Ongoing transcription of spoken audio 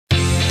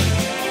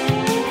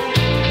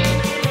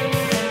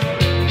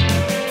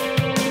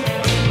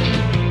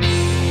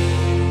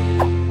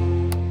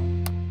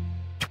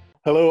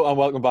Hello and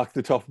welcome back to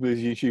the Toffee Blues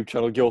YouTube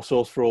channel, your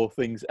source for all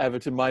things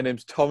Everton. My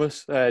name's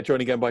Thomas,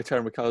 joined again by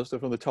Terry McAllister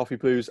from the Toffee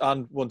Blues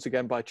and once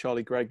again by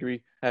Charlie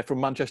Gregory from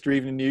Manchester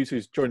Evening News,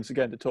 who's joined us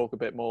again to talk a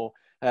bit more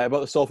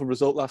about the Salford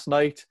result last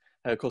night,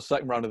 of course,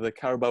 second round of the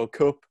Carabao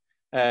Cup.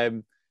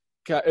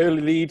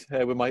 Early lead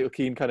with Michael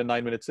Keane kind of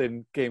 9 minutes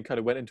in, game kind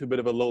of went into a bit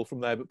of a lull from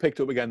there, but picked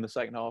up again in the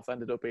second half,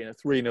 ended up being a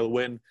 3-0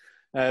 win.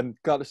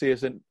 Glad to see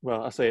us in,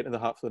 well, I say it in the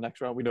hat for the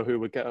next round. We know who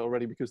we'll get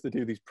already because they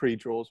do these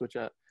pre-draws, which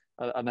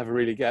I never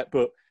really get.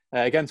 But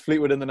against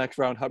Fleetwood in the next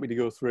round, happy to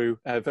go through.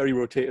 Very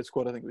rotated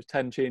squad. I think it was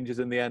 10 changes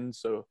in the end.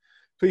 So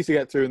pleased to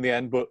get through in the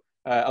end. But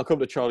I'll come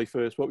to Charlie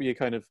first. What were your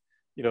kind of,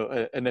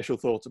 initial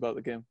thoughts about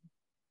the game?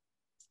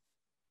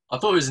 I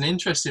thought it was an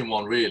interesting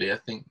one, really. I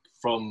think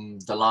from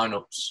the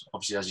lineups,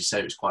 obviously, as you say,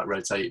 it was quite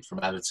rotated from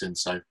Everton.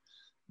 So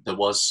there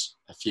was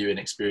a few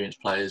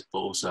inexperienced players, but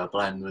also a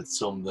blend with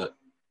some that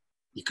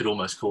you could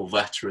almost call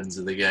veterans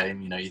of the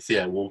game. You know, your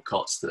Theo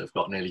Walcotts that have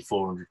got nearly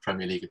 400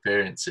 Premier League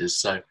appearances.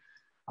 So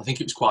I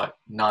think it was quite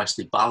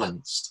nicely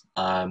balanced.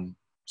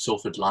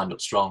 Salford lined up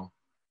strong,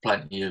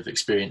 plenty of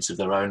experience of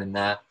their own in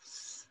there.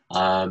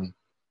 I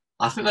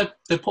think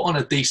they put on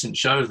a decent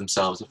show of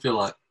themselves. I feel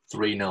like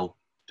 3-0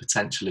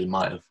 potentially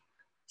might have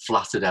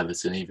flattered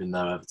Everton, even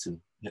though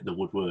Everton hit the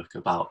woodwork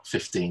about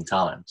 15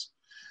 times.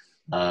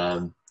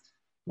 But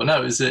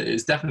no, it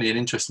was definitely an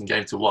interesting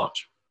game to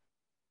watch.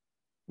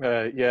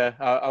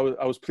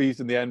 I was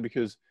pleased in the end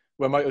because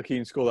when Michael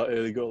Keane scored that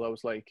early goal, I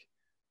was like,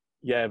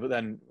 yeah, but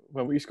then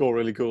when we score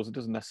early goals, it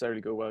doesn't necessarily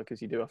go well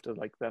because you do have to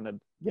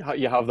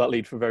you have that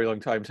lead for a very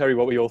long time. Terry,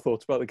 what were your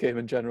thoughts about the game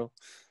in general?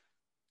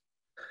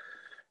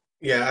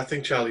 Yeah, I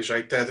think Charlie's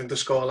right there. I think the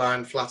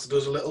scoreline flattered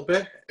us a little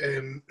bit.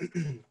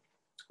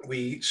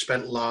 We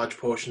spent large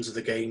portions of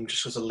the game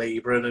just sort of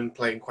labouring and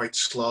playing quite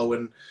slow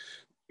and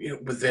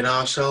within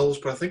ourselves.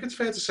 But I think it's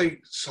fair to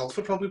say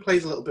Salford probably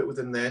played a little bit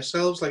within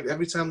themselves. Like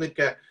every time they'd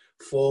get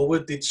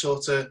forward, they'd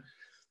sort of,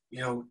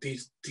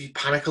 they'd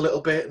panic a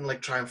little bit and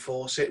like try and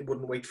force it.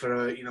 Wouldn't wait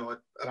for an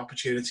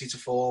opportunity to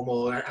form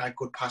or a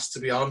good pass to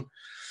be on.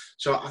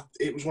 So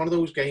it was one of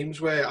those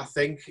games where I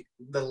think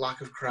the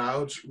lack of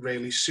crowds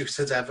really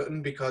suited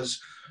Everton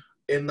because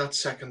in that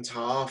second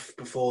half,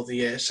 before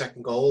the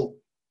second goal,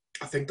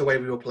 I think the way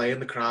we were playing,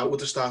 the crowd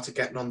would have started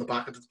getting on the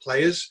back of the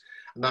players,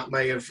 and that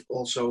may have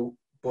also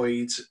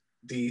buoyed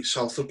the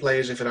Salford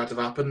players if it had have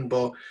happened.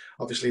 But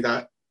obviously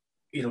that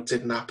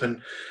didn't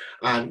happen.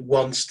 And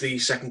once the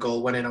second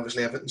goal went in,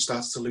 obviously Everton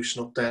started to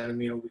loosen up then, and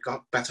we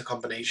got better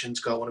combinations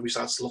going, and we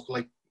started to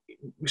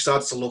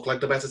look like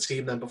the better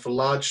team then. But for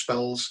large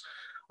spells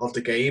of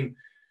the game,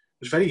 it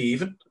was very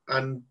even.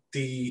 And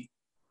the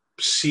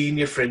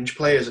senior fringe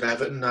players at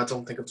Everton, I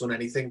don't think have done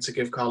anything to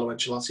give Carlo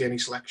Ancelotti any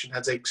selection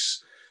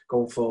headaches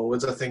going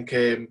forward. I think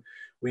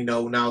we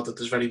know now that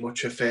there's very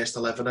much a first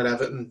 11 at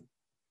Everton.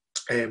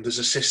 There's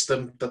a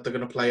system that they're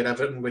going to play at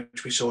Everton,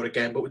 which we saw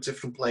again, but with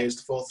different players,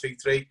 the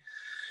 4-3-3.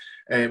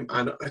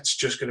 And it's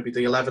just going to be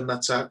the 11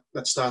 that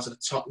started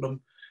at Tottenham,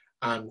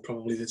 and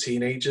probably the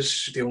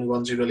teenagers, the only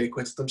ones who really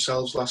acquitted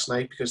themselves last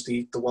night, because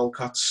the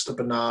Walcotts, the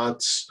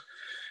Bernards,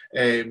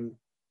 even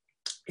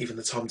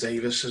the Tom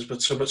Davises,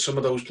 but some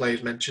of those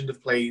players mentioned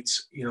have played,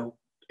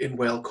 in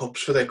World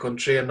Cups for their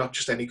country, and not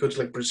just any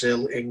country, like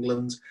Brazil,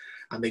 England,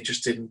 and they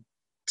just didn't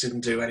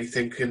do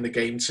anything in the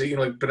game. So,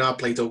 Bernard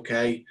played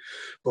okay,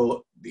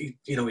 but he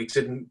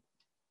didn't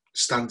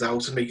stand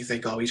out and make you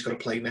think, oh, he's got to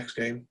play next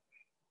game.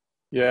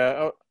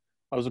 Yeah,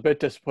 I was a bit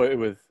disappointed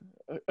with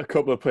a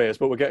couple of players,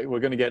 but we're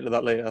going to get into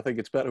that later. I think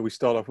it's better we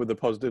start off with the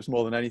positives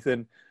more than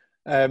anything.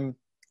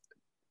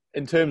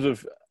 In terms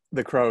of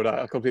the crowd,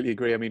 I completely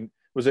agree. I mean,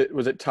 was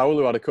it Towell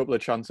who had a couple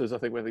of chances? I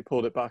think when they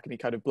pulled it back and he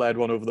kind of blared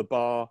one over the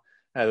bar.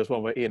 There was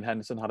one where Ian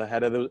Henderson had a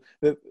header.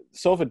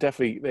 Salford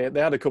definitely they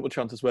had a couple of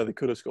chances where they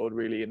could have scored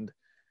really, and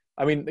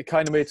I mean it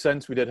kind of made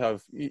sense. We did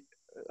have,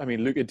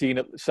 Luca Dean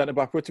at centre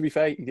back, but to be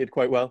fair, he did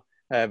quite well.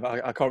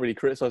 I can't really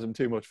criticise him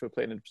too much for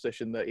playing in a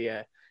position that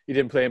he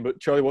didn't play in. But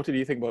Charlie, what did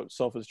you think about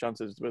Salford's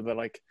chances? Were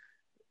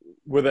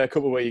there a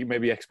couple where you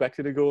maybe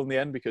expected a goal in the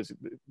end, because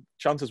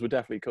chances were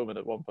definitely coming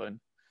at one point?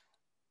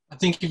 I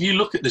think if you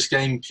look at this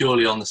game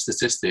purely on the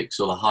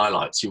statistics or the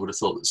highlights, you would have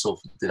thought that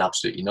Salford did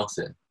absolutely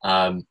nothing.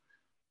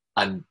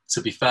 And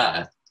to be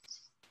fair,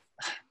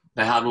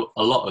 they had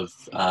a lot of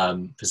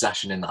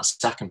possession in that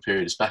second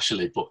period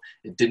especially, but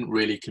it didn't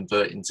really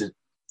convert into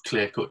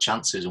clear-cut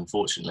chances,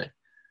 unfortunately.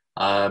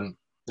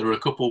 There were a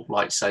couple,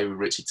 like, say, with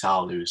Richie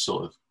Towell, who was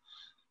sort of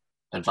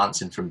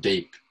advancing from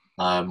deep,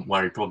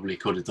 where he probably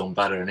could have done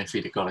better. And if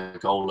he'd have got a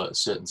goal at a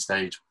certain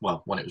stage,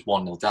 well, when it was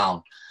 1-0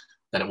 down,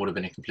 then it would have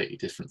been a completely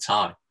different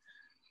tie.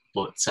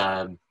 But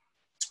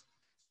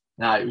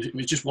no, it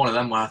was just one of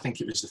them where I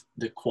think it was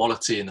the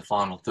quality in the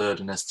final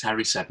third. And as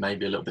Terry said,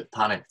 maybe a little bit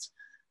panicked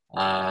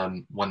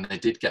when they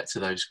did get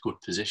to those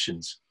good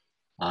positions.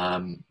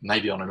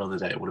 Maybe on another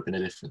day it would have been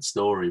a different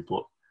story.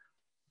 But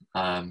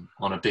on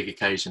a big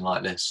occasion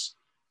like this,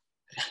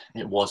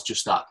 it was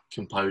just that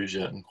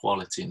composure and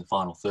quality in the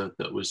final third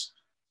that was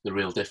the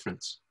real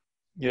difference.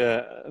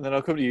 Yeah, and then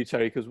I'll come to you,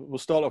 Terry, because we'll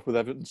start off with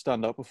Everton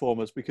standout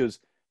performers, because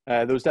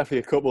There was definitely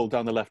a couple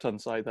down the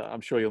left-hand side that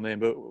I'm sure you'll name,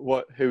 but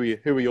who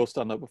were your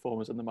standout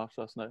performers in the match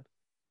last night?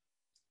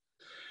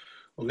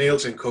 Well,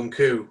 Niels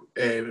Nkunku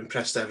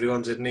impressed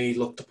everyone, didn't he? He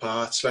looked the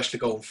part, especially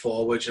going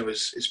forward. You know,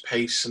 his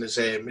pace and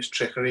his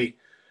trickery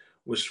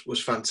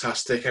was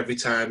fantastic. Every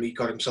time he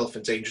got himself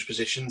in dangerous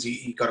positions,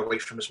 he got away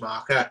from his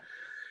marker.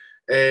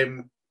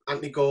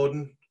 Anthony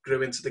Gordon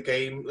grew into the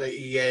game.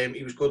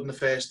 He was good in the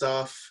first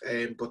half,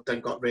 but then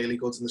got really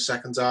good in the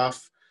second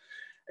half.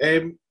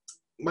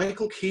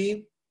 Michael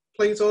Keane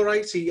played all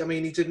right. He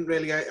didn't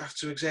really have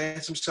to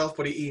exert himself,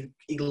 but he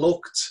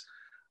looked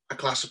a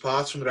class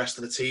apart from the rest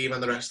of the team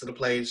and the rest of the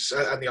players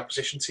and the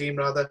opposition team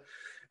rather.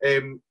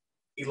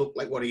 He looked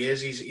like what he is.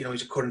 He's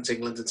a current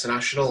England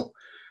international,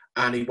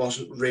 and he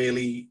wasn't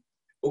really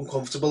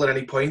uncomfortable at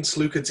any point.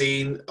 Luca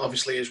Dean,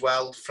 obviously as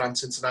well,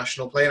 France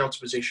international, playing out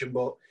of position,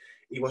 but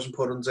he wasn't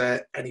put under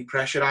any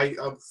pressure. I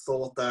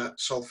thought that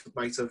Salford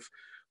might have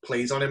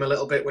played on him a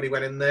little bit when he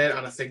went in there,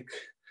 and I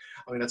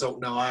don't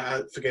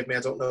know. Forgive me, I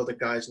don't know the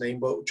guy's name,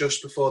 but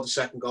just before the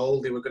second goal,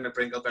 they were going to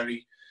bring a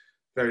very,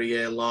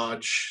 very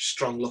large,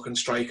 strong-looking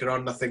striker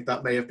on. I think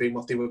that may have been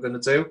what they were going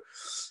to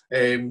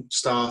do.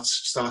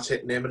 Start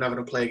hitting him and having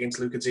him play against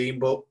Luca Dean.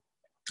 But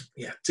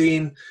yeah,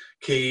 Dean,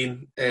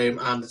 Keane,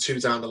 and the two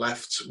down the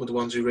left were the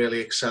ones who really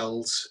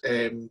excelled.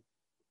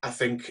 I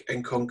think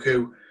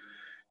Nkunku,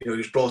 he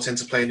was brought in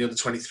to play in the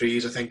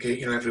under-23s. I think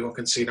everyone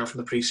can see now from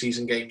the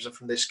pre-season games and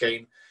from this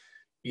game,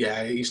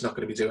 yeah, he's not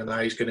going to be doing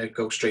that. He's going to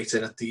go straight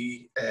in at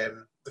the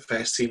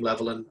first team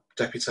level and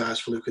deputise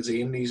for Luca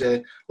Dean. He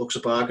looks a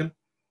bargain.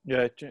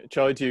 Yeah,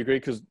 Charlie, do you agree?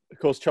 Because, of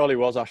course, Charlie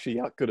was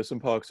actually at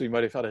Goodison Park, so he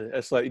might have had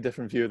a slightly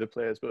different view of the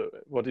players, but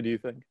what did you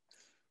think?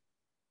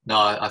 No,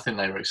 I think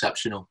they were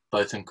exceptional,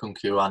 both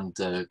Nkunku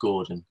and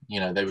Gordon.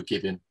 They were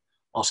giving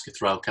Oscar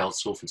Threlkeld,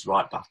 Salford's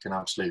right back, an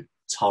absolute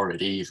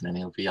torrid evening.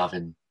 He'll be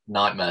having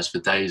nightmares for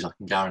days, I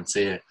can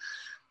guarantee it.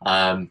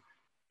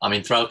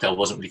 Threlkeld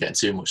wasn't really getting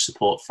too much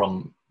support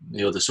from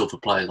the other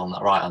Salford players on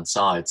that right-hand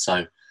side,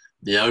 so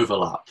the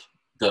overlap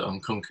that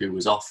Nkunku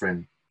was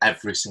offering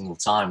every single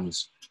time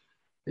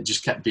it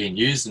just kept being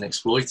used and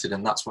exploited,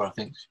 and that's where I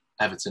think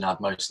Everton had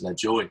most of their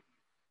joy.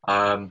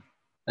 I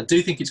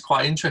do think it's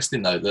quite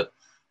interesting, though, that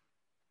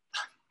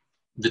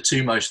the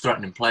two most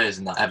threatening players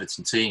in that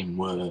Everton team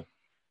were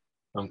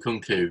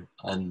Nkunku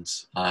and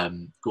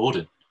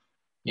Gordon.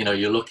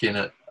 You're looking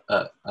at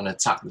an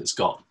attack that's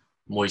got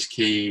Moise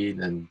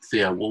Keane and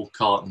Theo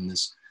Walcott, and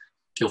there's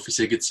Gylfi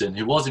Sigurdsson,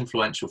 who was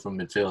influential from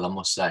midfield, I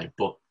must say,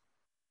 but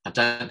I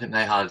don't think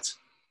they had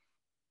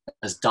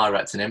as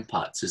direct an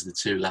impact as the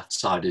two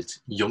left-sided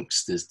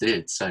youngsters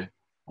did. So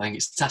I think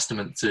it's a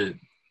testament to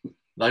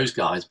those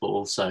guys, but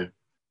also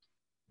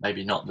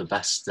maybe not the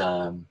best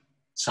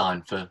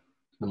sign for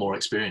the more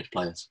experienced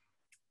players.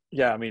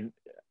 Yeah,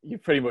 you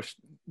pretty much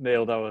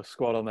nailed our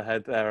squad on the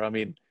head there.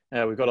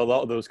 We've got a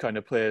lot of those kind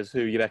of players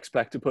who you'd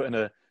expect to put in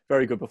a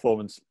very good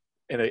performance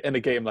in a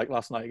game like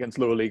last night against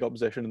lower league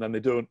opposition, and then they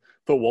don't.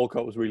 Thought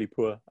Walcott was really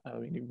poor.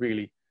 He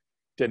really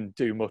didn't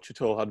do much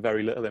at all, had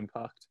very little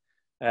impact.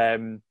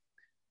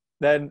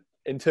 Then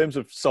in terms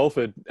of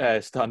Salford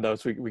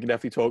standouts, we can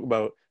definitely talk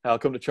about. I'll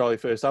come to Charlie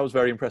first. I was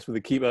very impressed with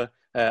the keeper.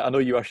 I know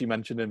you actually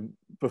mentioned him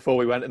before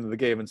we went into the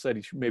game and said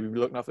he should maybe be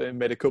looking after him,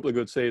 made a couple of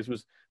good saves.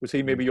 Was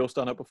he maybe your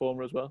standout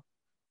performer as well?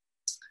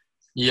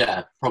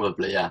 Yeah,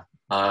 probably, yeah.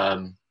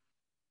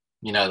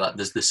 That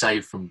there's the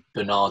save from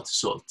Bernard to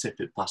sort of tip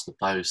it past the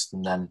post,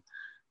 and then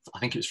I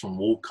think it was from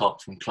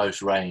Walcott from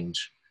close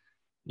range.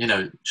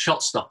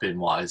 Shot stopping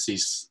wise,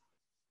 he's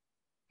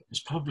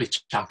probably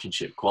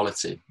championship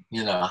quality.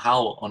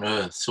 How on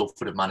earth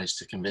Salford have managed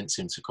to convince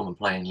him to come and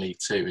play in League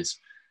Two is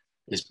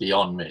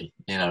beyond me.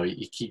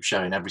 He keeps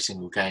showing every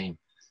single game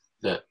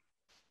that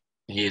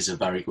he is a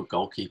very good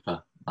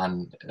goalkeeper,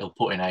 and he'll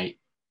put in 8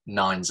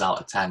 9s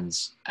out of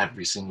 10s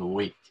every single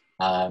week.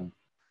 I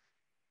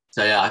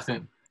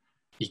think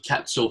he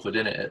kept Salford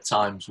in it at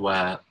times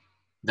where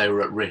they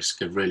were at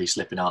risk of really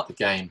slipping out the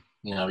game.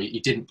 He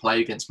didn't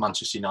play against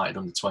Manchester United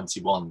under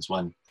 21s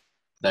when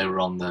they were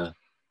on the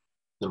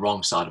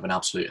wrong side of an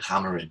absolute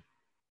hammering.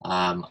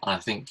 And I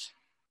think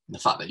the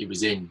fact that he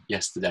was in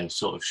yesterday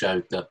sort of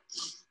showed that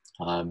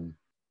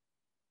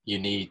you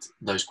need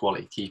those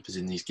quality keepers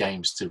in these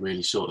games to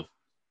really sort of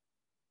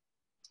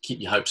keep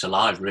your hopes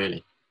alive,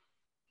 really.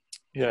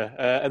 Yeah,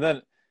 and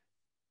then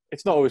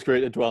it's not always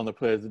great to dwell on the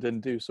players that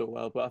didn't do so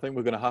well, but I think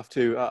we're going to have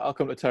to. I'll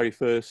come to Terry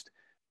first.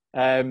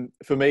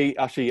 For me,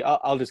 actually,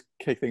 I'll just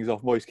kick things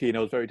off. Moise Keane, I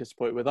was very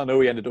disappointed with. I know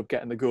he ended up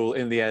getting the goal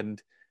in the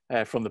end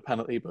from the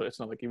penalty, but it's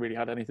not like he really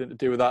had anything to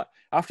do with that.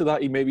 After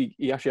that,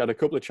 he actually had a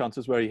couple of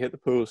chances where he hit the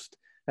post.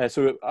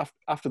 So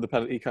after the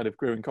penalty, he kind of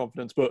grew in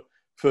confidence. But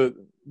for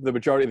the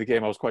majority of the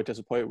game, I was quite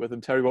disappointed with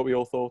him. Terry, what were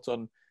your thoughts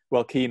on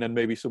Keane and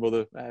maybe some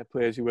other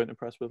players you weren't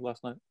impressed with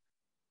last night?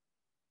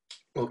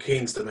 Well,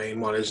 Keane's the main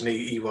one, isn't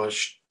he? He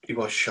was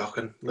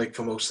shocking,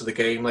 for most of the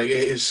game.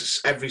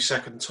 Every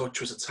second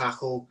touch was a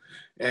tackle.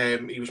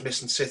 He was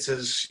missing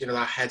sitters.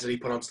 That header he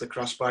put onto the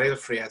crossbar. He had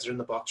a free header in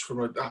the box from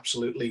an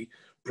absolutely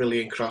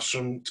brilliant cross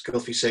from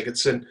Gylfi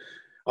Sigurdsson.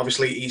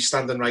 obviously he's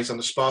standing right on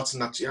the spot,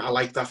 and that's, I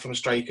like that from a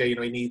striker. He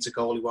needs a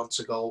goal, he wants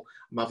a goal.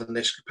 I'm having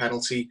this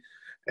penalty.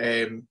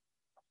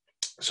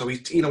 So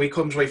he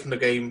comes away from the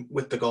game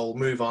with the goal,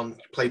 move on,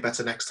 play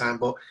better next time.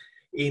 But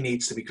he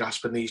needs to be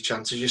grasping these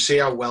chances. You see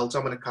how well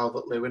Dominic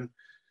Calvert-Lewin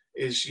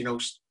is.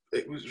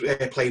 It was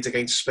played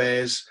against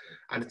Spurs,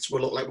 and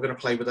will look like we're going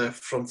to play with a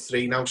front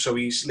three now. So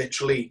he's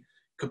literally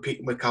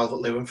competing with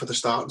Calvert-Lewin for the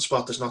starting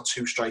spot. There's not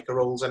two striker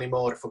roles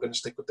anymore if we're going to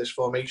stick with this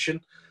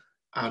formation.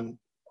 And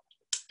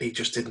he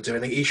just didn't do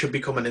anything. He should be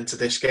coming into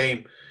this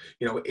game,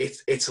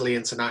 Italy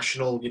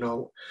international,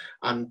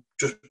 and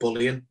just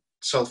bullying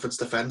Salford's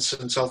defence.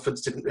 And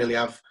Salford's didn't really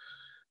have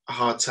a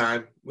hard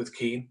time with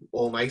Keane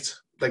all night.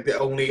 Like,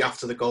 only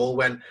after the goal,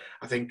 when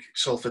I think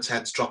Salford's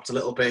heads dropped a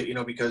little bit,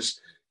 because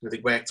they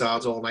worked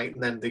hard all night,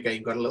 and then the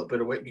game got a little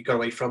bit away. You got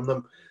away from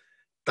them.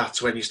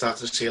 That's when you start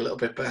to see a little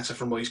bit better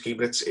from Moise Keane.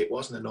 But it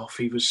wasn't enough.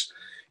 He was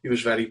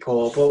very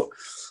poor.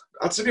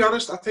 But to be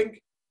honest, I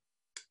think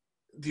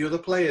the other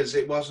players,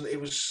 it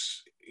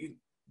was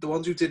the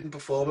ones who didn't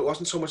perform. It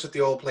wasn't so much that they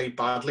all played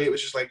badly. It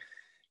was just like,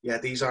 yeah,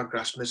 these aren't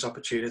grasping this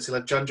opportunity.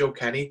 Like John-Joe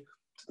Kenny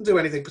didn't do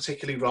anything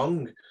particularly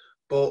wrong,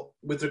 but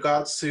with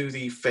regards to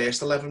the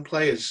first 11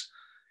 players,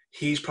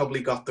 he's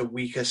probably got the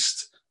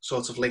weakest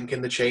sort of link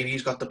in the chain.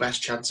 He's got the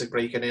best chance of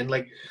breaking in.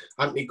 Like,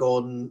 Anthony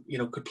Gordon,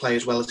 could play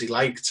as well as he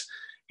liked.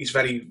 He's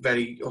very,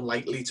 very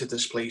unlikely to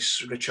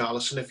displace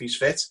Richarlison if he's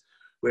fit.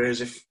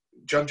 Whereas if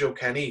John-Joe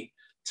Kenny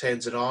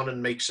turns it on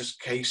and makes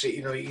a case,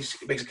 he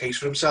makes a case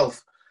for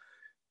himself,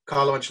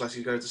 Carlo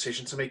Ancelotti's got a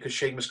decision to make, because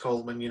Seamus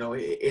Coleman,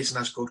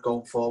 isn't as good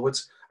going forward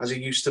as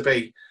he used to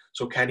be.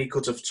 So Kenny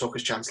could have took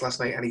his chance last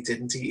night, and he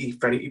didn't. He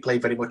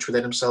played very much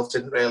within himself.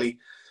 Didn't really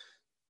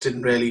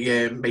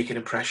make an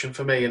impression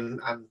for me.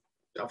 And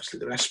obviously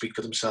the rest speak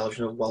for themselves.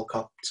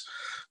 Walcott,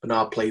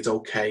 Bernard played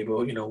okay,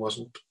 but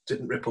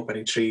didn't rip up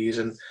any trees.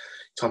 And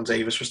Tom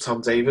Davis was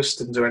Tom Davis.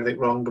 Didn't do anything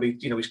wrong, but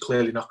he's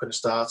clearly not going to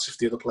start if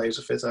the other players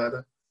are fit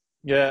either.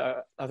 Yeah,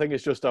 I think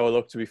it's just our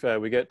luck, to be fair.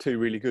 We get two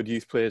really good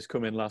youth players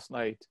come in last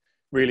night,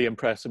 really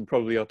impressed, and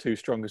probably our two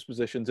strongest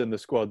positions in the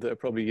squad that are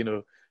probably,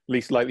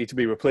 least likely to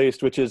be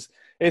replaced, which is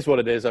what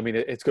it is. I mean,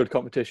 it's good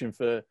competition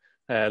for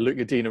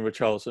Luca Dean and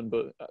Richarlison,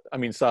 but I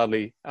mean,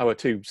 sadly, our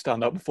two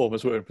standout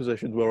performers were in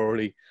positions we're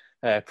already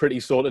pretty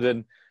sorted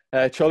in.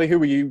 Charlie, who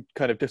were you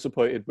kind of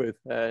disappointed with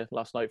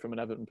last night from an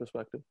Everton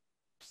perspective?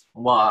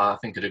 Well, I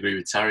think I'd agree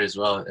with Terry as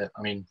well.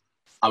 I mean,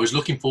 I was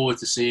looking forward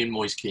to seeing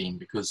Moise Keane,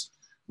 because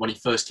when he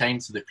first came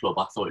to the club,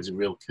 I thought it was a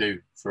real coup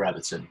for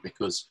Everton,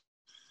 because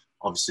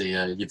obviously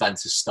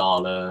Juventus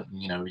star,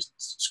 he's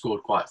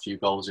scored quite a few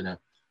goals in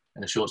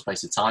a short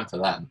space of time for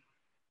them.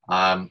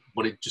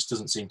 But it just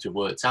doesn't seem to have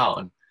worked out.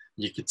 And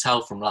you could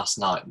tell from last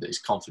night that his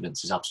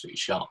confidence is absolutely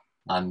shot.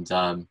 And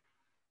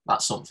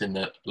that's something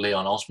that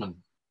Leon Osman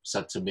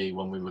said to me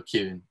when we were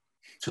queuing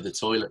for the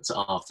toilets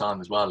at half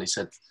time as well. He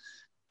said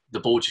the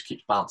ball just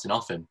keeps bouncing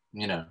off him.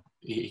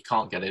 He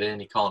can't get it in.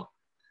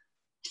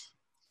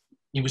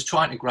 He was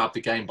trying to grab the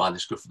game by the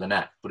scruff of the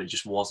neck, but it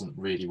just wasn't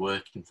really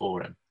working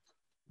for him.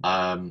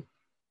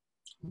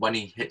 When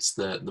he hits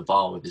the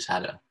bar with his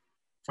header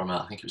from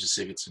I think it was a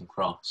Sigurdsson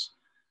cross,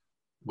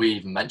 we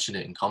even mentioned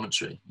it in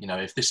commentary.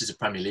 If this is a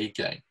Premier League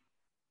game,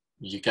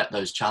 you get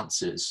those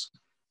chances,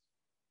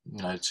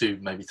 2,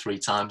 maybe 3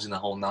 times in the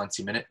whole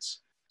 90 minutes.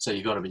 So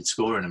you've got to be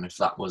scoring them if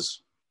that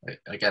was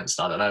against,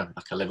 I don't know,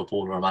 like a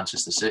Liverpool or a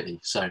Manchester City.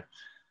 So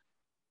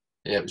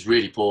yeah, it was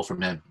really poor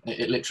from him.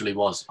 It literally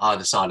was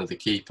either side of the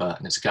keeper,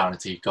 and it's a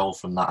guaranteed goal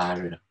from that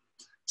area.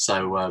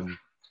 So,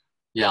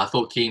 I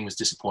thought Keane was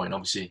disappointing.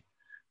 Obviously,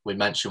 we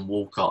mentioned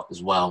Walcott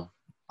as well.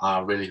 I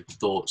really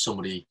thought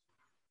somebody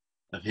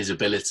of his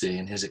ability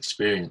and his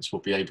experience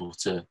would be able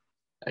to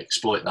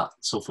exploit that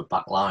Salford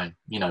back line.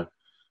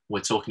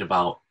 We're talking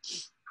about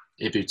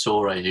Ibu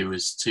Toure, who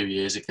was 2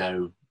 years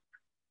ago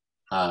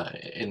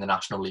in the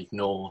National League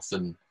North,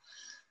 and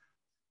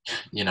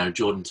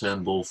Jordan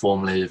Turnbull,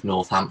 formerly of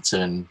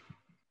Northampton.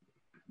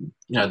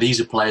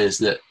 These are players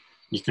that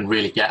you can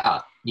really get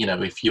at,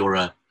 if you're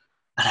an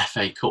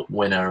FA Cup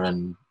winner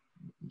and,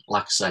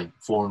 like I say,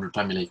 400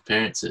 Premier League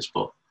appearances.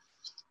 But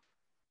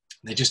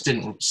they just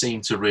didn't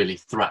seem to really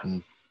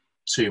threaten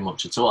too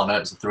much at all. I know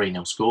it's a 3-0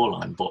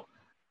 scoreline, but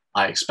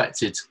I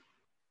expected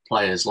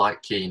players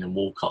like Keane and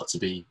Walcott to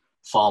be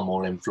far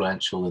more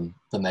influential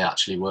than they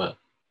actually were.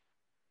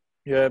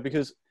 Yeah,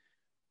 because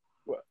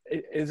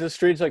it's a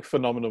strange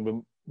phenomenon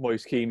with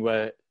Moise Keane,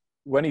 where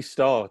when he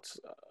starts,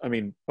 I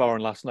mean,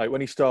 barring last night,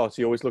 when he starts,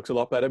 he always looks a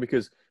lot better,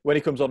 because when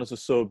he comes on as a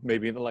sub,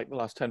 maybe in the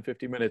last 10,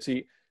 15 minutes,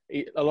 he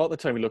a lot of the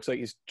time he looks like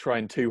he's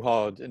trying too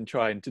hard and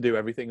trying to do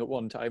everything at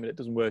one time, and it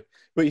doesn't work.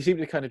 But he seemed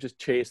to kind of just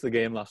chase the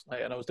game last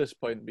night, and I was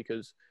disappointed,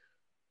 because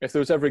if there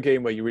was ever a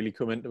game where you really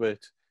come into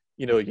it,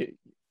 you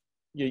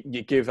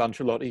give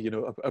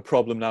Ancelotti, a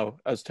problem now.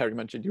 As Terry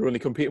mentioned, you're only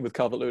competing with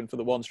Calvert-Lewin for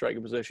the one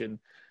striker position.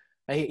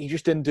 He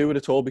just didn't do it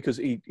at all, because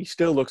he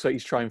still looks like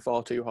he's trying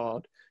far too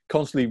hard,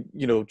 constantly,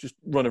 just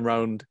running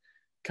around,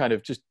 kind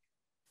of just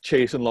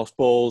chasing lost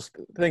balls,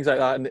 things like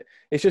that. And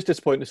it's just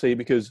disappointing to see,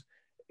 because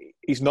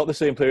he's not the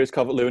same player as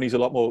Calvert-Lewin. He's a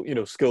lot more,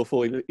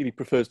 skillful. He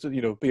prefers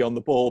to, be on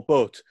the ball,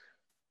 but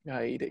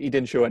he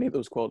didn't show any of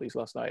those qualities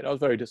last night. I was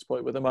very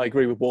disappointed with him. I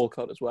agree with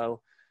Walcott as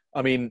well.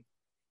 I mean,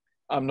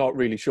 I'm not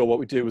really sure what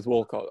we do with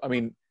Walcott. I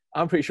mean,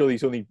 I'm pretty sure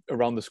he's only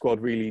around the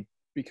squad really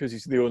because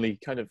he's the only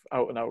kind of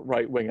out-and-out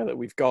right winger that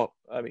we've got.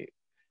 I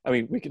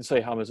mean, we can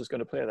say Hammers is going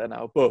to play there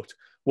now, but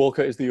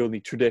Walcott is the only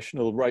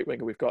traditional right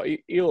winger we've got.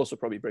 He'll also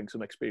probably bring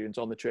some experience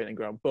on the training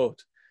ground, but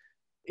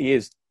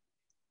he's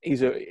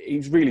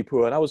really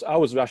poor. And I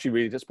was actually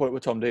really disappointed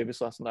with Tom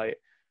Davies last night.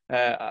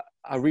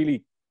 I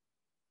really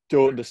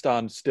don't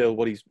understand still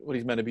what he's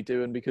meant to be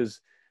doing, because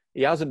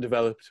he hasn't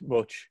developed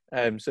much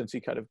since he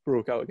kind of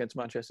broke out against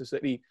Manchester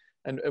City.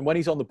 And when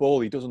he's on the ball,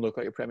 he doesn't look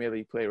like a Premier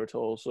League player at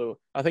all. So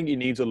I think he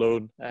needs a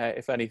loan,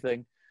 if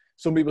anything.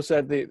 Some people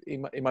said that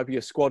he might be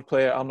a squad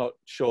player. I'm not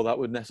sure that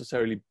would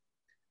necessarily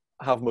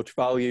have much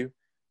value.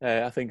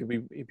 I think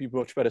he'd be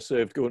much better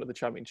served going to the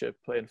Championship,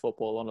 playing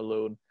football on a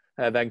loan,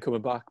 then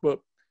coming back. But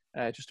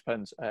it just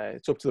depends.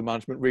 It's up to the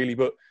management, really.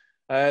 But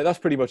that's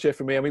pretty much it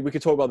for me. I mean, we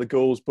could talk about the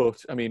goals, but,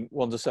 I mean,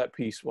 one's a set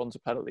piece, one's a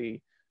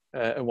penalty,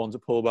 and one's a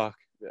pullback.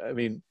 I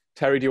mean,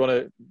 Terry, do you want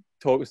to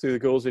talk us through the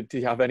goals? Do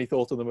you have any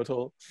thoughts on them at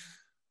all?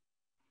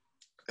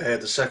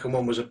 The second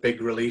one was a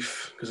big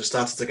relief because I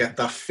started to get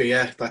that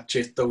fear,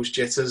 those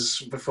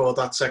jitters before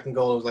that second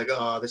goal. I was like,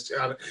 oh, this.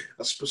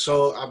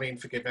 So, I mean,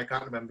 forgive me, I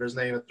can't remember his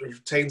name. I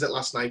retained it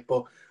last night,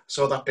 but I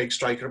saw that big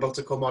striker about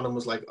to come on and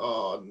was like,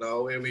 oh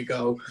no, here we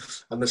go.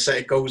 And the set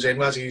it goes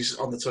in as he's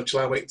on the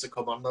touchline waiting to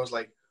come on. And I was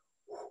like,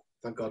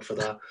 thank God for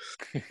that.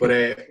 But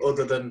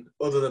other than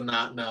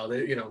that, no,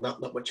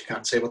 not much you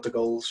can say about the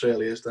goals,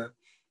 really, is there?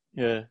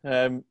 Yeah.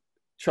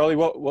 Charlie,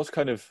 what's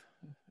kind of,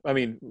 I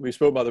mean, we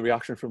spoke about the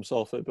reaction from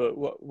Salford, but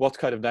what's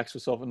kind of next for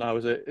Salford now?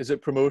 Is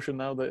it promotion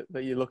now that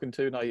you're looking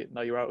to?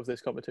 Now you're out of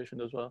this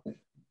competition as well?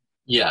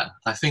 Yeah,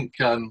 I think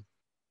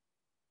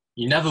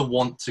you never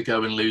want to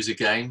go and lose a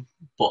game,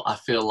 but I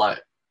feel like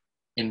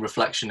in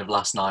reflection of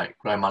last night,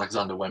 Graham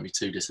Alexander won't be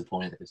too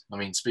disappointed. I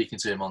mean, speaking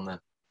to him on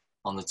the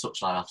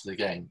touchline after the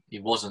game, he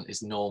wasn't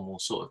his normal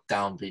sort of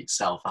downbeat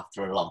self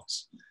after a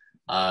loss.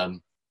 I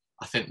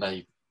think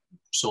they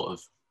sort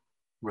of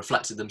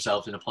reflected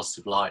themselves in a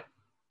positive light.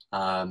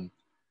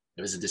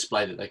 It was a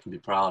display that they can be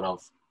proud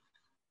of.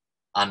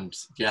 And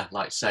yeah,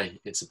 like I say,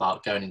 it's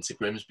about going into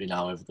Grimsby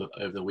now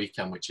over the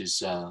weekend, which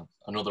is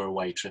another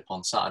away trip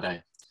on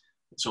Saturday.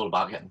 It's all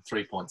about getting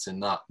 3 points in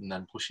that and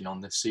then pushing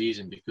on this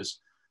season, because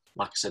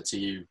like I said to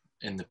you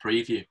in the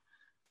preview,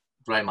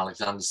 Graham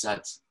Alexander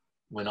said,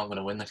 we're not going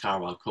to win the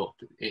Carabao Cup.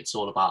 It's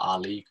all about our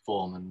league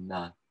form, and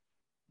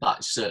that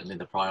is certainly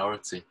the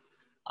priority.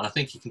 And I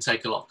think he can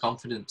take a lot of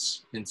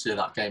confidence into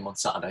that game on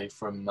Saturday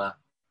from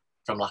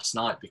last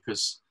night,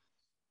 because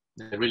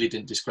they really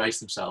didn't disgrace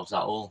themselves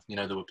at all.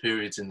 There were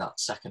periods in that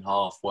second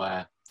half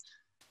where,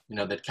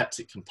 they'd kept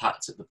it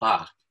compact at the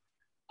back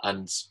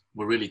and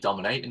were really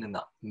dominating in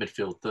that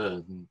midfield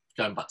third. And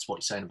going back to what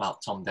you're saying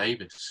about Tom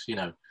Davies,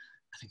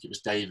 I think it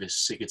was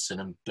Davis,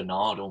 Sigurdsson and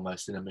Bernard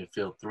almost in a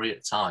midfield three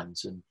at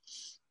times. And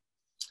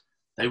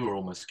they were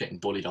almost getting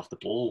bullied off the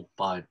ball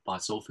by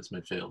Salford's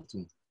midfield.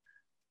 And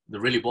there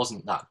really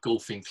wasn't that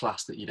golfing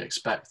class that you'd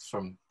expect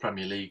from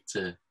Premier League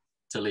to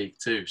League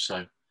Two.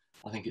 So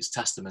I think it's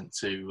testament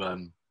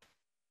to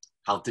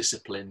how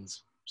disciplined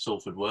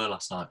Salford were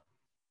last night.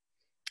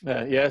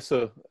 Yeah,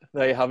 so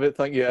there you have it.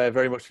 Thank you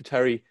very much for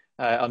Terry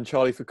and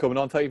Charlie for coming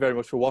on. Thank you very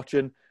much for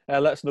watching.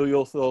 Let us know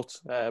your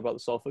thoughts about the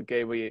Salford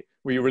game. Were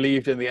you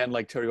relieved in the end,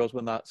 like Terry was,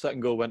 when that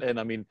second goal went in?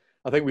 I mean,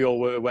 I think we all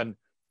were when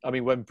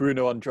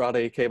Bruno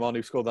Andrade came on,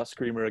 who scored that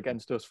screamer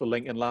against us for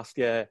Lincoln last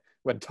year,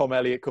 when Tom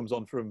Elliott comes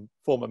on from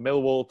former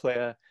Millwall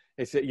player.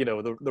 It's,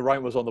 the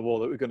writing was on the wall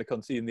that we're going to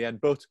concede in the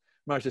end, but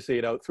managed to see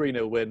it out,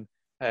 3-0 win,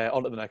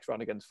 on to the next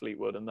round against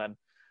Fleetwood, and then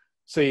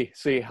see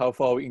how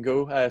far we can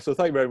go. So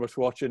thank you very much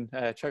for watching.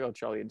 Check out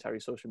Charlie and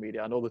Terry's social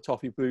media and all the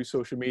Toffee Blues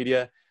social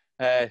media.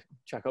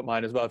 Check out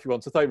mine as well if you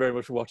want. So thank you very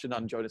much for watching,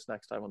 and join us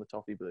next time on the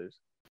Toffee Blues.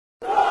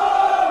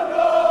 Oh,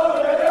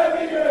 no,